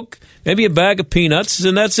Coke, maybe a bag of peanuts,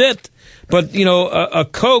 and that's it. But, you know, a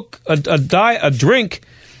Coke, a drink,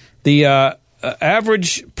 the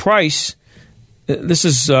average price, this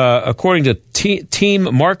is according to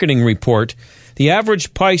Team Marketing Report, the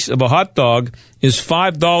average price of a hot dog is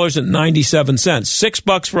 $5.97.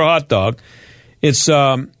 $6 for a hot dog. It's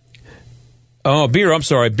beer. I'm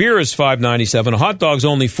sorry. Beer is $5.97. A hot dog's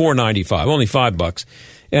only $4.95. Only $5.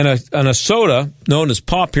 And a soda known as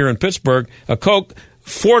pop here in Pittsburgh, a Coke,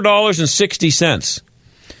 $4.60.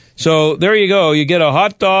 So there you go. You get a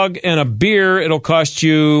hot dog and a beer. It'll cost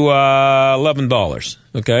you $11.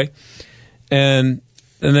 Okay, and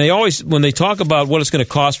they always, when they talk about what it's going to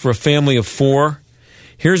cost for a family of four,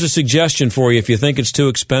 here's a suggestion for you. If you think it's too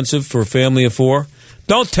expensive for a family of four,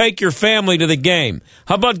 don't take your family to the game.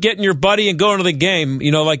 How about getting your buddy and going to the game?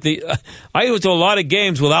 You know, like I went to a lot of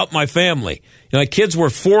games without my family. You know, my kids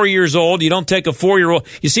were 4 years old. You don't take a 4-year-old.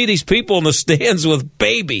 You see these people in the stands with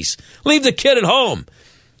babies. Leave the kid at home.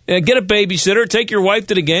 Get a babysitter. Take your wife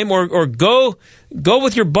to the game, or go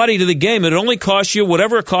with your buddy to the game. It only costs you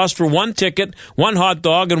whatever it costs for one ticket, one hot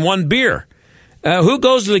dog, and one beer. Who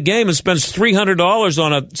goes to the game and spends $300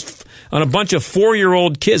 on a bunch of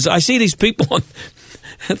 4-year-old kids? I see these people on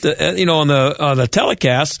the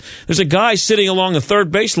telecast. There's a guy sitting along the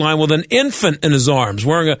third baseline with an infant in his arms,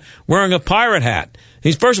 wearing a pirate hat.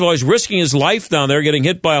 He's risking his life down there, getting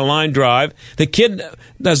hit by a line drive. The kid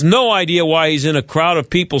has no idea why he's in a crowd of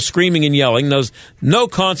people screaming and yelling, knows no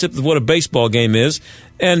concept of what a baseball game is.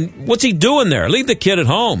 And what's he doing there? Leave the kid at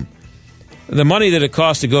home. The money that it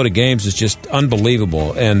costs to go to games is just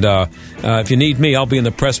unbelievable. And if you need me, I'll be in the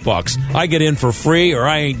press box. I get in for free or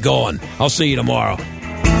I ain't going. I'll see you tomorrow.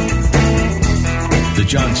 The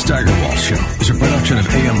John Steigerwald Show is a production of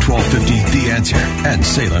AM 1250 The Answer and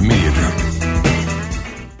Salem Media Group.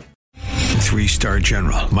 3-star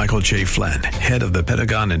General Michael J. Flynn, head of the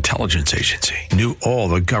Pentagon Intelligence Agency, knew all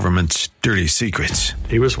the government's dirty secrets.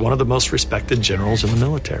 He was one of the most respected generals in the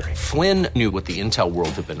military. Flynn knew what the intel world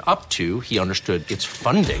had been up to. He understood its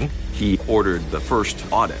funding. He ordered the first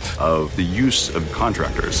audit of the use of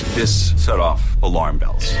contractors. This set off alarm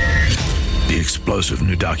bells. The explosive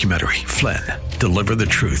new documentary, Flynn, Deliver the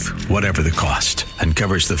Truth, Whatever the Cost,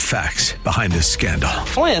 uncovers the facts behind this scandal.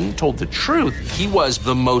 Flynn told the truth. He was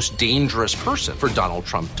the most dangerous person for Donald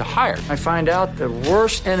Trump to hire. I find out the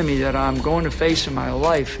worst enemy that I'm going to face in my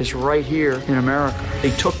life is right here in America.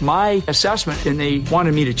 They took my assessment and they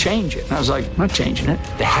wanted me to change it. And I was like, I'm not changing it.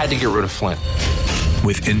 They had to get rid of Flynn.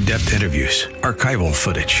 With in-depth interviews, archival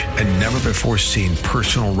footage, and never-before-seen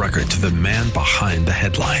personal records of the man behind the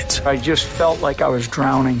headlines. I just felt like I was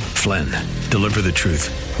drowning. Flynn, Deliver the Truth,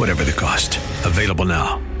 Whatever the Cost. Available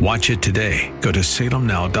now. Watch it today. Go to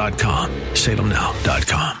salemnow.com.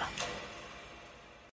 salemnow.com.